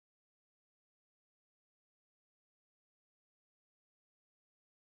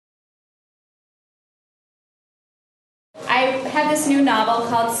had this new novel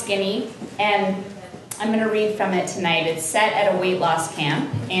called Skinny, and I'm going to read from it tonight. It's set at a weight loss camp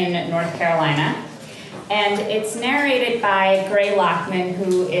in North Carolina, and it's narrated by Gray Lockman,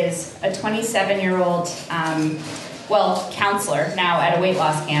 who is a 27-year-old, counselor now at a weight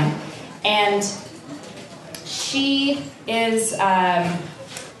loss camp, and she is a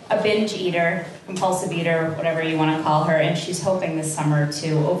binge eater, compulsive eater, whatever you want to call her, and she's hoping this summer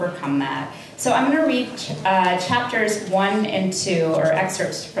to overcome that. So I'm going to read chapters 1 and 2, or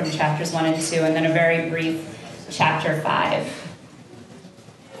excerpts from chapters 1 and 2, and then a very brief chapter 5.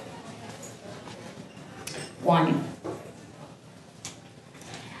 1.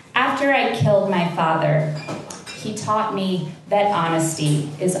 After I killed my father, he taught me that honesty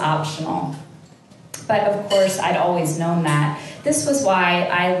is optional. But of course, I'd always known that. This was why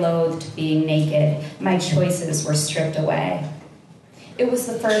I loathed being naked. My choices were stripped away. It was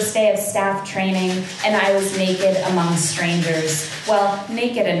the first day of staff training, and I was naked among strangers. Well,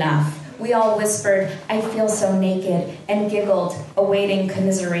 naked enough. We all whispered, "I feel so naked," and giggled, awaiting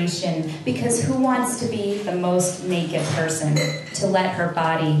commiseration, because who wants to be the most naked person, to let her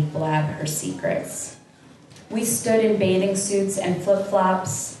body blab her secrets? We stood in bathing suits and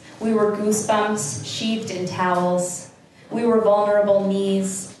flip-flops. We were goosebumps, sheathed in towels. We were vulnerable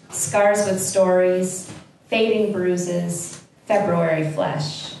knees, scars with stories, fading bruises, February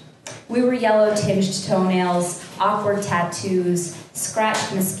flesh. We were yellow-tinged toenails, awkward tattoos,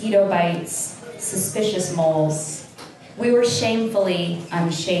 scratched mosquito bites, suspicious moles. We were shamefully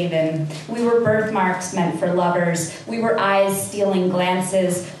unshaven. We were birthmarks meant for lovers. We were eyes stealing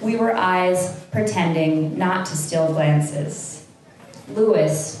glances. We were eyes pretending not to steal glances.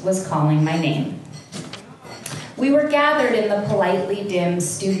 Lewis was calling my name. We were gathered in the politely dim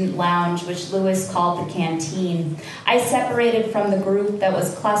student lounge, which Lewis called the canteen. I separated from the group that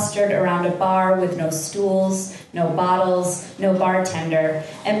was clustered around a bar with no stools, no bottles, no bartender,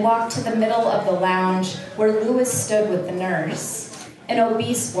 and walked to the middle of the lounge where Lewis stood with the nurse, an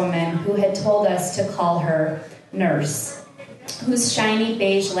obese woman who had told us to call her Nurse, whose shiny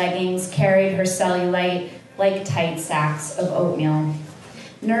beige leggings carried her cellulite like tight sacks of oatmeal.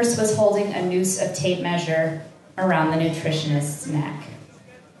 Nurse was holding a noose of tape measure around the nutritionist's neck.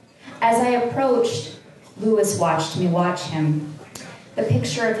 As I approached, Lewis watched me watch him. The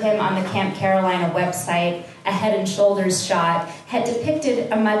picture of him on the Camp Carolina website, a head and shoulders shot, had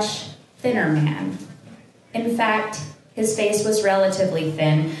depicted a much thinner man. In fact, his face was relatively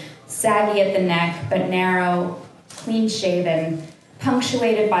thin, saggy at the neck, but narrow, clean-shaven,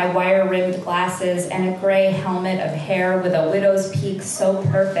 punctuated by wire-rimmed glasses and a gray helmet of hair with a widow's peak so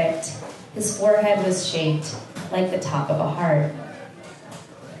perfect, his forehead was shaped like the top of a heart.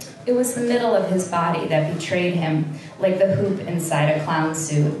 It was the middle of his body that betrayed him, like the hoop inside a clown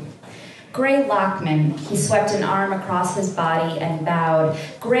suit. Gray Lockman, he swept an arm across his body and bowed.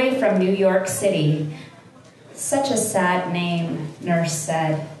 Gray from New York City. Such a sad name, Nurse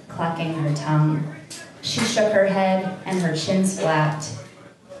said, clucking her tongue. She shook her head and her chins flapped.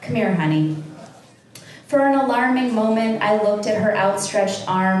 Come here, honey. For an alarming moment, I looked at her outstretched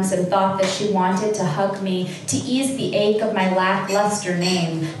arms and thought that she wanted to hug me, to ease the ache of my lackluster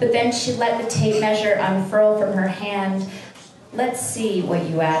name. But then she let the tape measure unfurl from her hand. Let's see what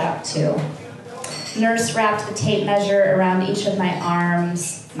you add up to. Nurse wrapped the tape measure around each of my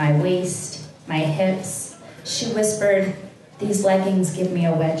arms, my waist, my hips. She whispered, "These leggings give me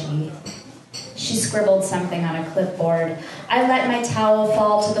a wedgie." She scribbled something on a clipboard. I let my towel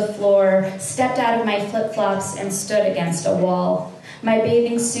fall to the floor, stepped out of my flip-flops, and stood against a wall. My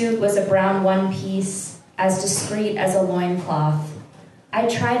bathing suit was a brown one-piece, as discreet as a loincloth. I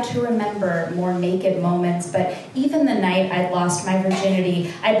tried to remember more naked moments, but even the night I'd lost my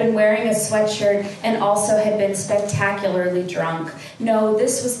virginity, I'd been wearing a sweatshirt and also had been spectacularly drunk. No,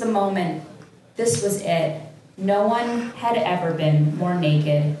 this was the moment. This was it. No one had ever been more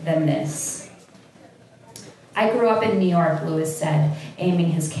naked than this. I grew up in New York, Lewis said,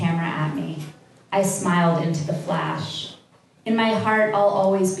 aiming his camera at me. I smiled into the flash. In my heart, I'll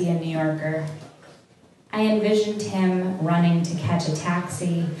always be a New Yorker. I envisioned him running to catch a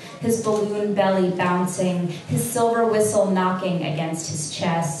taxi, his balloon belly bouncing, his silver whistle knocking against his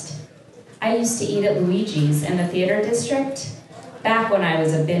chest. I used to eat at Luigi's in the theater district, back when I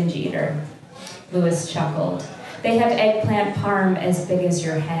was a binge eater. Lewis chuckled. They have eggplant parm as big as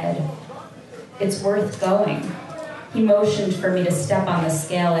your head. It's worth going. He motioned for me to step on the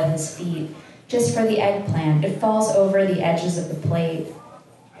scale at his feet. Just for the eggplant. It falls over the edges of the plate.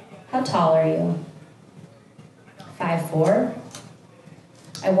 How tall are you? 5'4".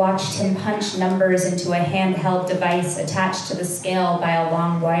 I watched him punch numbers into a handheld device attached to the scale by a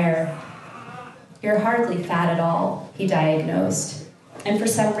long wire. "You're hardly fat at all," he diagnosed. And for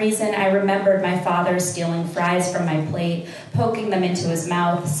some reason, I remembered my father stealing fries from my plate, poking them into his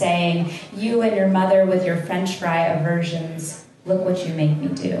mouth, saying, "You and your mother with your French fry aversions, look what you make me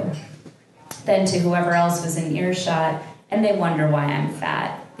do." Then to whoever else was in earshot, "And they wonder why I'm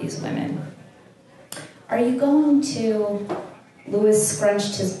fat, these women." "Are you going to..." Louis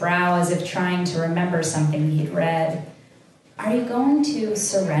scrunched his brow as if trying to remember something he'd read. "Are you going to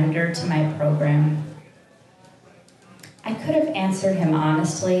surrender to my program?" I could have answered him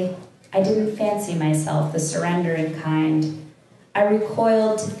honestly. I didn't fancy myself the surrendering kind. I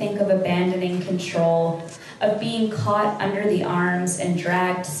recoiled to think of abandoning control, of being caught under the arms and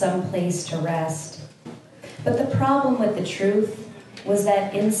dragged someplace to rest. But the problem with the truth was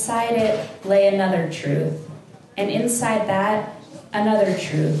that inside it lay another truth, and inside that, another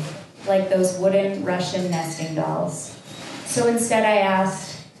truth, like those wooden Russian nesting dolls. So instead I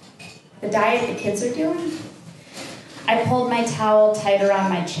asked, "The diet the kids are doing?" I pulled my towel tight around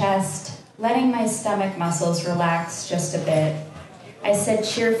my chest, letting my stomach muscles relax just a bit. I said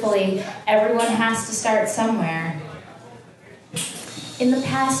cheerfully, "Everyone has to start somewhere." In the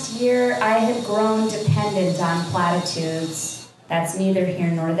past year, I had grown dependent on platitudes. "That's neither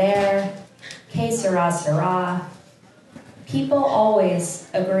here nor there." "Que sera, sera." People always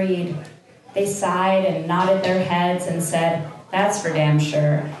agreed. They sighed and nodded their heads and said, "That's for damn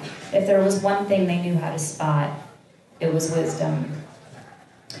sure." If there was one thing they knew how to spot, it was wisdom.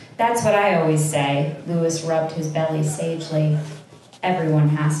 "That's what I always say," Louis rubbed his belly sagely. "Everyone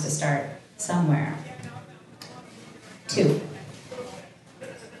has to start somewhere." 2.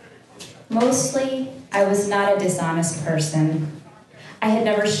 Mostly, I was not a dishonest person. I had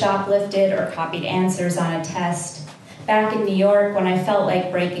never shoplifted or copied answers on a test. Back in New York, when I felt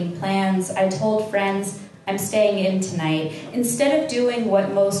like breaking plans, I told friends, "I'm staying in tonight," instead of doing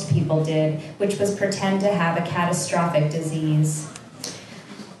what most people did, which was pretend to have a catastrophic disease.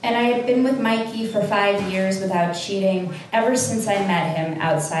 And I had been with Mikey for 5 years without cheating, ever since I met him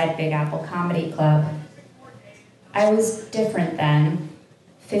outside Big Apple Comedy Club. I was different then,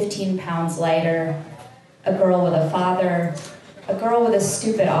 15 pounds lighter, a girl with a father, a girl with a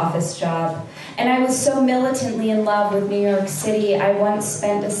stupid office job. And I was so militantly in love with New York City, I once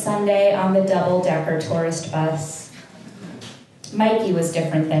spent a Sunday on the double-decker tourist bus. Mikey was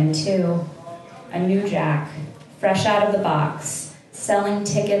different then, too. A new Jack, fresh out of the box, selling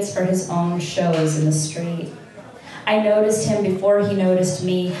tickets for his own shows in the street. I noticed him before he noticed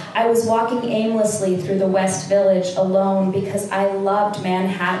me. I was walking aimlessly through the West Village alone because I loved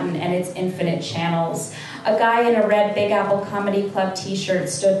Manhattan and its infinite channels. A guy in a red Big Apple Comedy Club t-shirt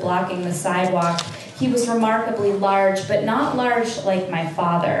stood blocking the sidewalk. He was remarkably large, but not large like my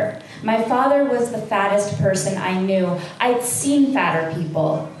father. My father was the fattest person I knew. I'd seen fatter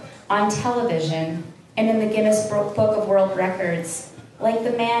people on television and in the Guinness Book of World Records, like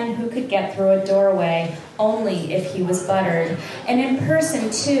the man who could get through a doorway only if he was buttered, and in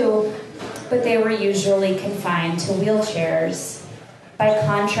person too, but they were usually confined to wheelchairs. By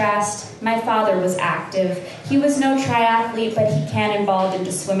contrast, my father was active. He was no triathlete, but he cannonballed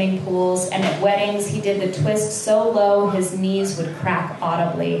into swimming pools, and at weddings he did the twist so low his knees would crack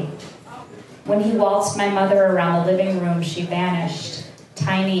audibly. When he waltzed my mother around the living room, she vanished,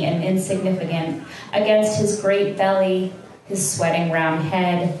 tiny and insignificant, against his great belly, his sweating round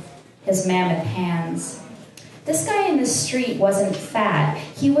head, his mammoth hands. This guy in the street wasn't fat.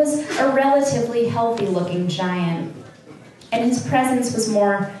 He was a relatively healthy-looking giant, and his presence was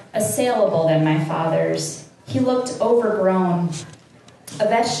more assailable than my father's. He looked overgrown, a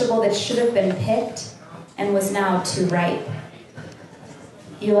vegetable that should have been picked and was now too ripe.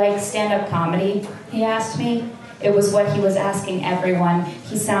 "You like stand-up comedy?" he asked me. It was what he was asking everyone.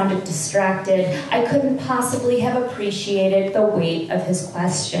 He sounded distracted. I couldn't possibly have appreciated the weight of his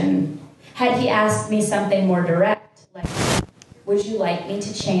question. Had he asked me something more direct, like, "Would you like me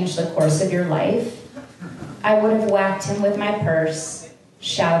to change the course of your life?" I would have whacked him with my purse,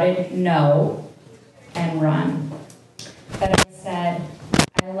 shouted no, and run. But I said,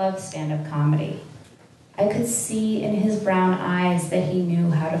 "I love stand-up comedy." I could see in his brown eyes that he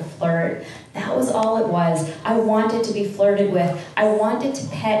knew how to flirt. That was all it was. I wanted to be flirted with. I wanted to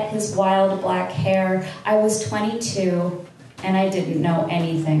pet his wild black hair. I was 22, and I didn't know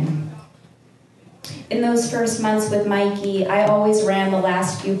anything. In those first months with Mikey, I always ran the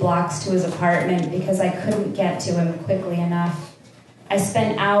last few blocks to his apartment because I couldn't get to him quickly enough. I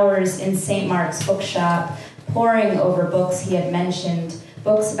spent hours in St. Mark's bookshop, poring over books he had mentioned,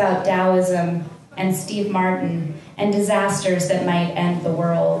 books about Taoism and Steve Martin and disasters that might end the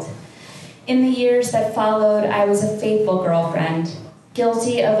world. In the years that followed, I was a faithful girlfriend,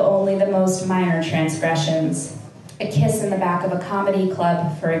 guilty of only the most minor transgressions. A kiss in the back of a comedy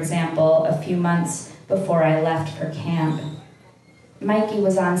club, for example, a few months before I left for camp. Mikey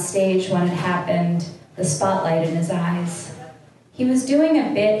was on stage when it happened, the spotlight in his eyes. He was doing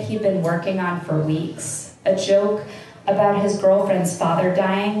a bit he'd been working on for weeks, a joke about his girlfriend's father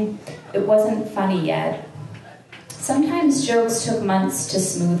dying. It wasn't funny yet. Sometimes jokes took months to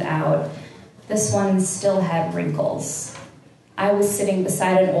smooth out. This one still had wrinkles. I was sitting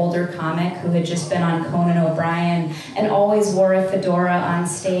beside an older comic who had just been on Conan O'Brien and always wore a fedora on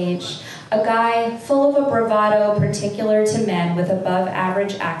stage, a guy full of a bravado particular to men with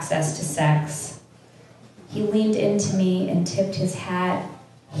above-average access to sex. He leaned into me and tipped his hat.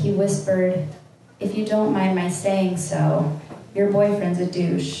 He whispered, "If you don't mind my saying so, your boyfriend's a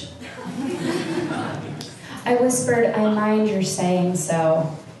douche." I whispered, "I mind your saying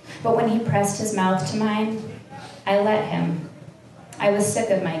so." But when he pressed his mouth to mine, I let him. I was sick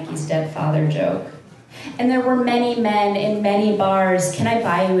of Mikey's dead father joke. And there were many men in many bars. "Can I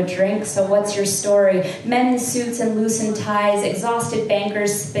buy you a drink? So what's your story?" Men in suits and loosened ties, exhausted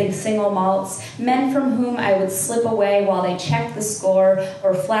bankers, big single malts, men from whom I would slip away while they checked the score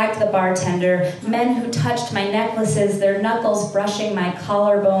or flagged the bartender, men who touched my necklaces, their knuckles brushing my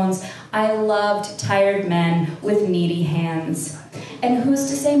collarbones. I loved tired men with needy hands. And who's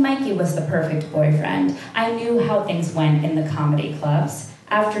to say Mikey was the perfect boyfriend? I knew how things went in the comedy clubs.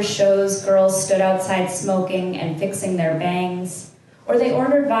 After shows, girls stood outside smoking and fixing their bangs. Or they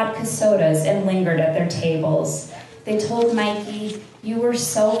ordered vodka sodas and lingered at their tables. They told Mikey, "You were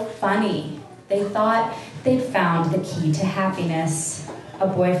so funny." They thought they'd found the key to happiness, a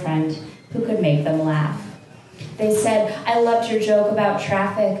boyfriend who could make them laugh. They said, "I loved your joke about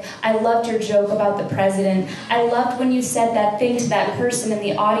traffic. I loved your joke about the president. I loved when you said that thing to that person in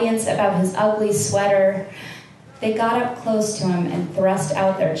the audience about his ugly sweater." They got up close to him and thrust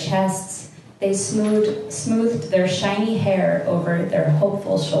out their chests. They smoothed their shiny hair over their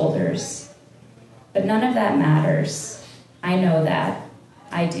hopeful shoulders. But none of that matters. I know that.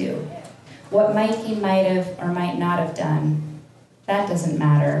 I do. What Mikey might have or might not have done, that doesn't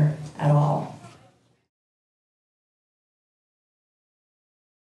matter at all.